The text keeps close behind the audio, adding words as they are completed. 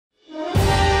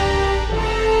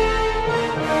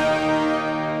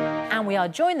we are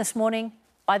joined this morning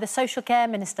by the Social Care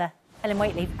Minister, Helen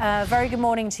Whately. Very good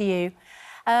morning to you.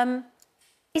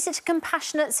 Is it a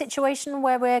compassionate situation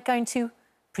where we're going to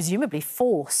presumably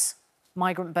force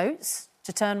migrant boats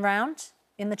to turn round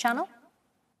in the Channel?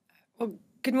 Well,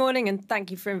 good morning and thank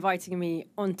you for inviting me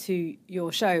onto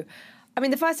your show. I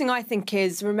mean, the first thing I think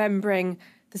is remembering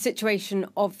the situation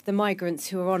of the migrants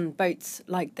who are on boats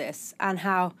like this and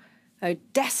how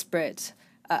desperate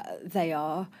they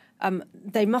are.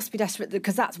 They must be desperate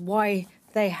because that's why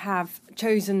they have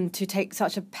chosen to take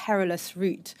such a perilous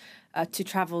route to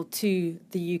travel to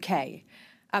the UK.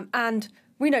 And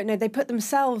we don't know, they put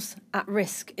themselves at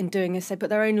risk in doing this. They put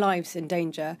their own lives in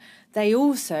danger. They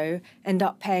also end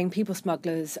up paying people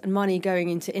smugglers and money going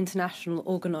into international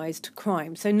organised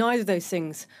crime. So neither of those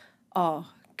things are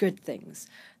good things.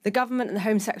 The government and the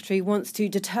Home Secretary wants to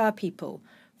deter people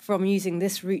from using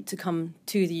this route to come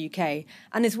to the UK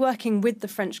and is working with the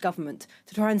French government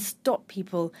to try and stop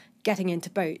people getting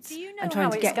into boats and trying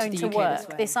to get to the UK this way. Do you know how it's going to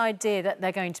work, this idea that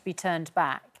they're going to be turned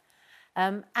back?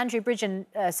 Andrew Bridgen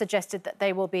suggested that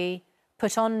they will be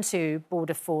put onto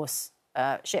Border Force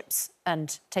ships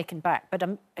and taken back. But,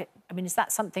 I mean, is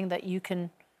that something that you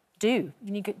can do?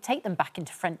 You could take them back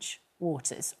into French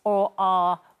waters? Or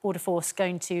are Border Force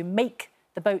going to make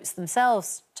the boats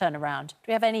themselves turn around? Do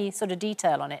we have any sort of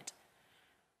detail on it?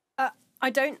 I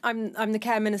don't. I'm the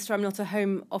Care Minister. I'm not a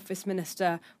Home Office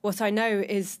Minister. What I know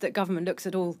is that government looks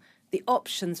at all the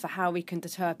options for how we can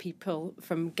deter people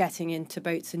from getting into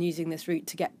boats and using this route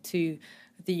to get to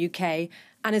the UK,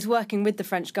 and is working with the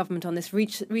French government on this.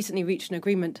 Recently reached an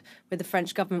agreement with the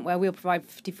French government where we'll provide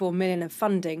 54 million of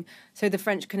funding so the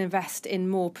French can invest in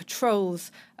more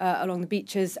patrols along the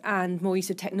beaches and more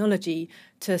use of technology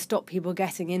to stop people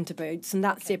getting into boats. And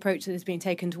that's the approach that is being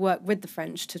taken to work with the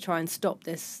French to try and stop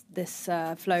this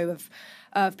flow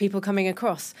of people coming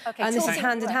across. And this is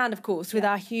hand in hand, of course, with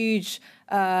our huge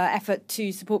effort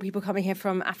to support people coming here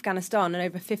from Afghanistan. And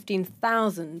over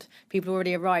 15,000 people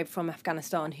already arrived from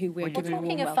Afghanistan who we're giving warm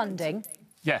welcomes. Talking of funding.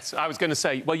 Yes, I was going to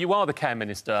say, well, you are the Care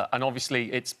Minister, and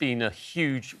obviously it's been a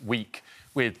huge week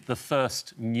with the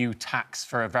first new tax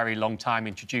for a very long time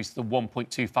introduced, the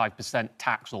 1.25%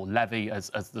 tax or levy, as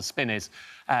the spin is,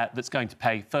 that's going to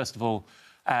pay, first of all,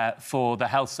 for the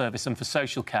health service and for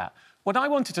social care. What I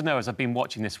wanted to know as I've been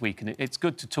watching this week, and it's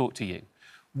good to talk to you,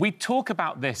 we talk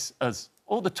about this as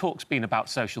all the talk's been about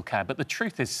social care, but the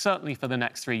truth is certainly for the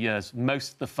next 3 years,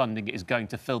 most of the funding is going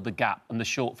to fill the gap and the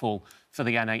shortfall for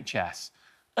the NHS.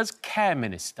 As Care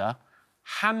Minister,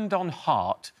 hand on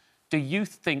heart, do you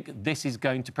think this is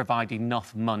going to provide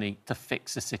enough money to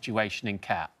fix the situation in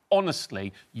care?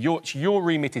 Honestly, your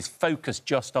remit is focused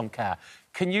just on care.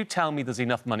 Can you tell me there's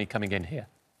enough money coming in here?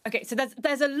 OK, so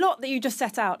there's a lot that you just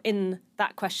set out in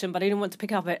that question, but I didn't want to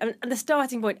pick up it. And the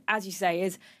starting point, as you say,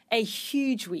 is a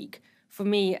huge week for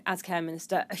me as Care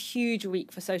Minister, a huge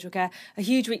week for social care, a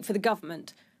huge week for the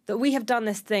government, that we have done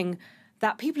this thing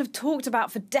that people have talked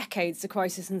about for decades, the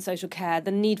crisis in social care,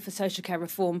 the need for social care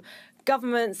reform.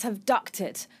 Governments have ducked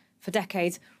it for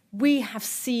decades. We have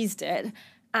seized it,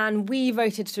 and we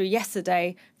voted through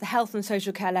yesterday the Health and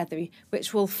Social Care Levy,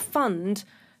 which will fund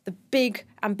the big,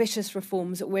 ambitious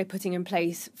reforms that we're putting in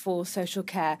place for social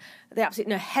care. The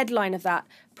absolute headline of that,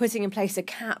 putting in place a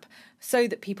cap so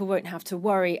that people won't have to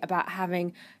worry about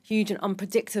having huge and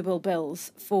unpredictable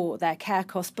bills for their care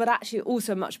costs, but actually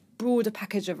also a much broader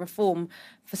package of reform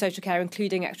for social care,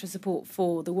 including extra support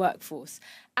for the workforce.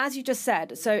 As you just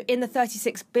said, so in the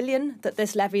 36 billion that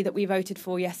this levy that we voted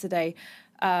for yesterday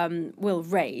will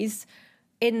raise,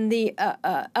 in the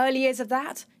early years of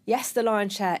that, yes, the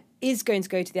lion's share is going to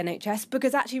go to the NHS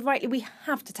because actually, rightly, we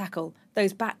have to tackle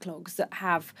those backlogs that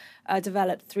have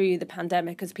developed through the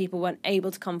pandemic as people weren't able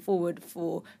to come forward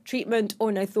for treatment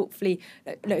or thoughtfully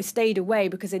stayed away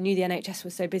because they knew the NHS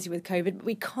was so busy with COVID. But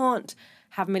we can't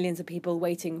have millions of people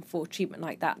waiting for treatment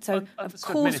like that. So, of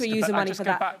course, we're using money for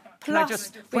that.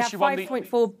 Plus, we have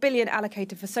 5.4 billion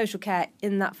allocated for social care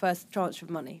in that first tranche of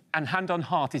money. And hand on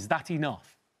heart, is that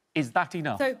enough? Is that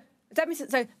enough? So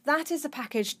that is the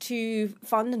package to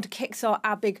fund and to kickstart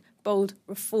our big, bold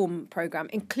reform programme,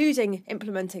 including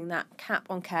implementing that cap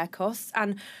on care costs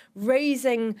and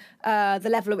raising the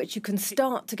level at which you can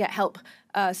start to get help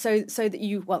so that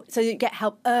you get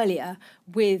help earlier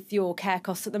with your care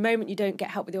costs. At the moment, you don't get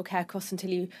help with your care costs until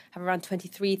you have around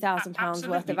 £23,000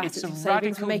 worth of assets of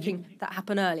savings. We're making that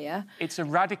happen earlier. It's a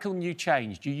radical new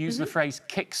change. You use the phrase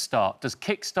kickstart. Does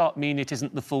kickstart mean it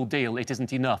isn't the full deal, it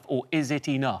isn't enough, or is it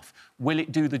enough? Will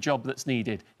it do the job that's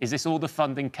needed? Is this all the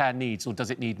funding care needs, or does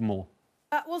it need more?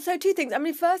 Well, so two things. I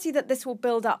mean, firstly, that this will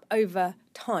build up over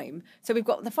time. So we've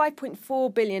got the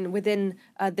 5.4 billion within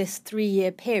this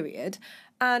 3-year period.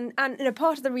 And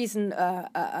part of the reason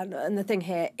and the thing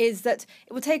here is that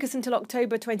it will take us until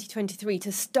October 2023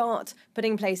 to start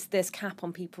putting in place this cap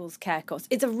on people's care costs.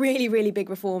 It's a really, really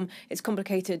big reform. It's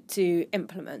complicated to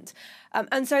implement.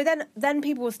 And so then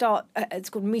people will start, it's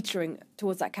called metering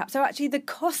towards that cap. So actually the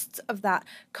costs of that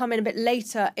come in a bit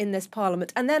later in this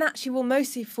Parliament and then actually will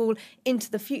mostly fall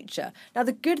into the future. Now,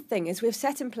 the good thing is we've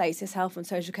set in place this health and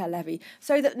social care levy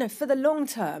so that for the long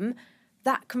term,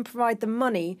 that can provide the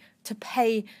money to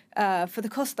pay for the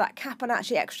cost of that cap and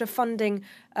actually extra funding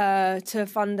to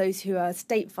fund those who are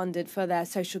state-funded for their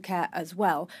social care as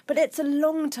well. But it's a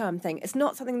long-term thing. It's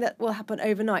not something that will happen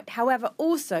overnight. However,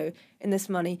 also in this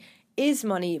money is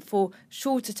money for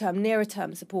shorter-term,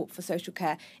 nearer-term support for social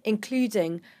care,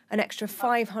 including an extra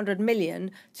 500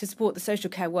 million to support the social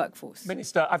care workforce.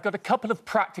 Minister, I've got a couple of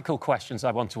practical questions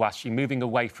I want to ask you, moving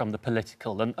away from the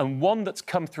political, and one that's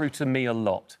come through to me a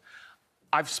lot.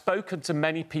 I've spoken to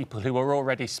many people who are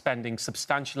already spending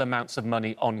substantial amounts of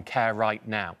money on care right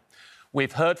now.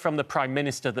 We've heard from the Prime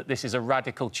Minister that this is a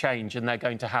radical change and they're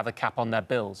going to have a cap on their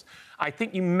bills. I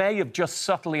think you may have just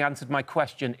subtly answered my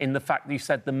question in the fact that you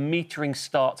said the metering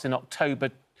starts in October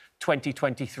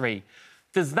 2023.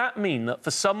 Does that mean that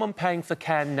for someone paying for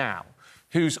care now,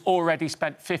 who's already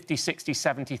spent 50, 60,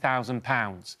 70,000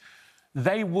 pounds,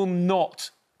 they will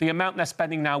not... The amount they're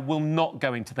spending now will not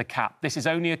go into the cap. This is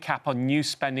only a cap on new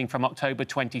spending from October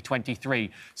 2023.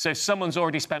 So if someone's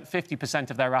already spent 50%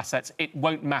 of their assets, it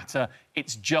won't matter.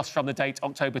 It's just from the date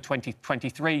October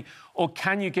 2023. Or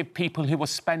can you give people who are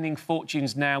spending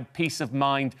fortunes now peace of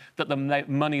mind that the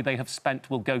money they have spent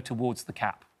will go towards the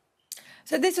cap?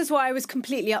 So this is why I was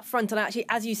completely upfront. And actually,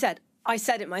 as you said, I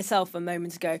said it myself a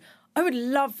moment ago. I would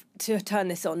love to turn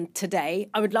this on today.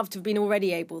 I would love to have been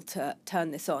already able to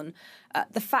turn this on.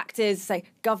 The fact is, say,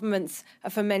 governments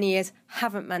for many years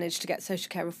haven't managed to get social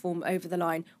care reform over the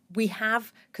line. We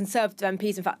have Conservative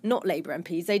MPs, in fact, not Labour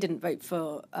MPs. They didn't vote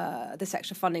for this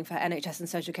extra funding for NHS and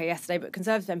social care yesterday, but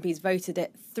Conservative MPs voted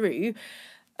it through.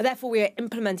 Therefore, we are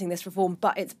implementing this reform,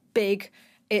 but it's big,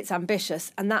 it's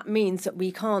ambitious, and that means that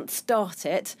we can't start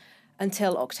it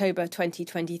until October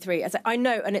 2023. As I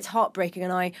know, and it's heartbreaking,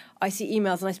 and I see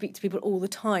emails and I speak to people all the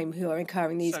time who are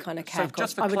incurring these kind of care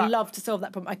costs. I would love to solve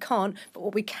that problem. I can't, but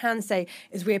what we can say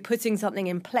is we're putting something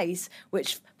in place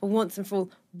which, for once and for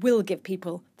all, will give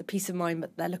people the peace of mind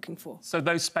that they're looking for. So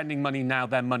those spending money now,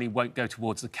 their money won't go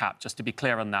towards the cap, just to be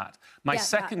clear on that. My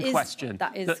second question,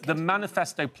 the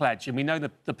manifesto pledge, and we know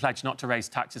that the pledge not to raise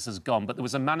taxes has gone, but there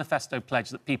was a manifesto pledge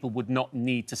that people would not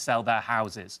need to sell their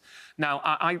houses. Now,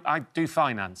 I do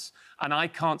finance, and I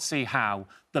can't see how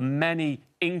the many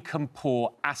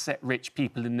income-poor, asset-rich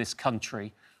people in this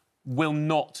country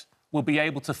will be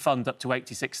able to fund up to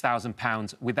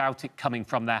 £86,000 without it coming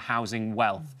from their housing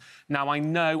wealth. Now,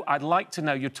 I'd like to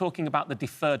know, you're talking about the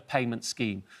deferred payment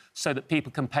scheme so that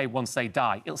people can pay once they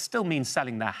die. It'll still mean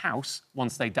selling their house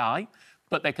once they die,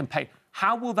 but they can pay.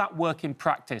 How will that work in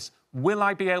practice? Will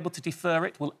I be able to defer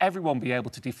it? Will everyone be able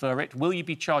to defer it? Will you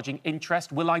be charging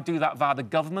interest? Will I do that via the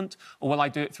government, or will I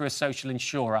do it through a social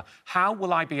insurer? How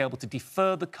will I be able to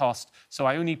defer the cost so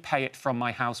I only pay it from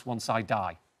my house once I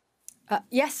die?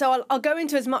 Yes, so I'll go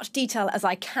into as much detail as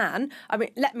I can. I mean,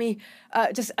 let me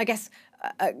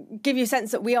give you a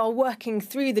sense that we are working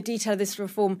through the detail of this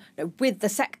reform with the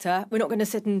sector. We're not going to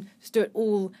sit and just do it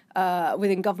all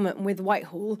within government and with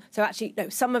Whitehall. So actually,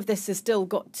 some of this has still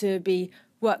got to be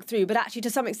worked through. But actually, to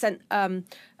some extent,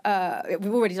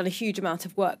 we've already done a huge amount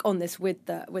of work on this with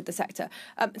the sector.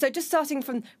 So just starting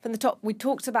from the top, we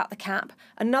talked about the cap.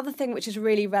 Another thing which is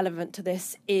really relevant to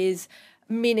this is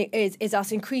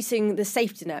us increasing the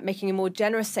safety net, making a more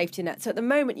generous safety net. So at the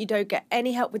moment, you don't get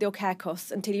any help with your care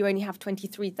costs until you only have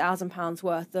 £23,000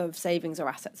 worth of savings or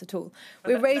assets at all.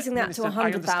 We're raising that to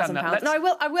 £100,000.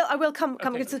 No, I will come.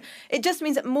 Okay. It just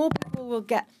means that more people will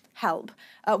get help.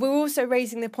 We're also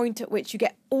raising the point at which you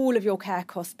get all of your care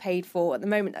costs paid for. At the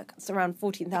moment, it's around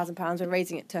 £14,000. We're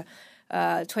raising it to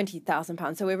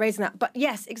 £20,000. So we're raising that. But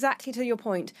yes, exactly to your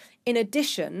point. In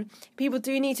addition, people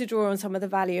do need to draw on some of the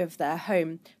value of their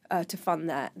home to fund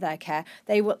their care.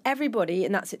 Everybody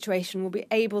in that situation will be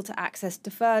able to access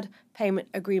deferred payment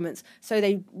agreements. So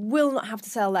they will not have to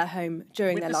sell their home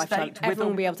during their lifetime. Everyone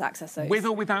will be able to access those. With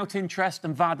or without interest,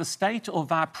 and via the state or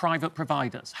via private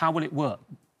providers? How will it work?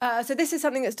 So this is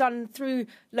something that's done through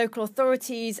local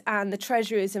authorities, and the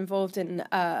Treasury is involved in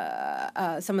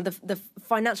some of the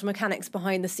financial mechanics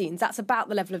behind the scenes. That's about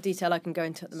the level of detail I can go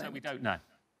into at the moment. So we don't know?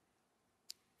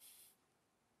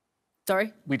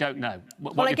 Sorry? We don't know.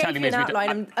 Well, I gave you an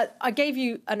outline. I gave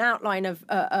you an outline of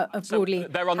broadly. So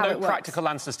there are how no it works. practical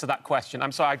answers to that question.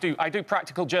 I'm sorry, I do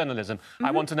practical journalism. I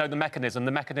want to know the mechanism.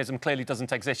 The mechanism clearly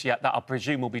doesn't exist yet. That I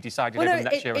presume will be decided over the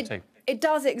next year or two. It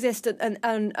does exist,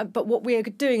 but what we are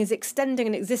doing is extending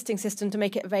an existing system to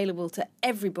make it available to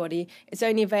everybody. It's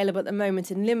only available at the moment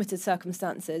in limited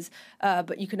circumstances,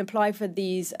 but you can apply for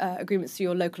these agreements to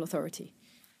your local authority.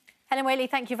 Helen Whately,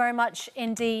 thank you very much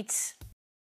indeed.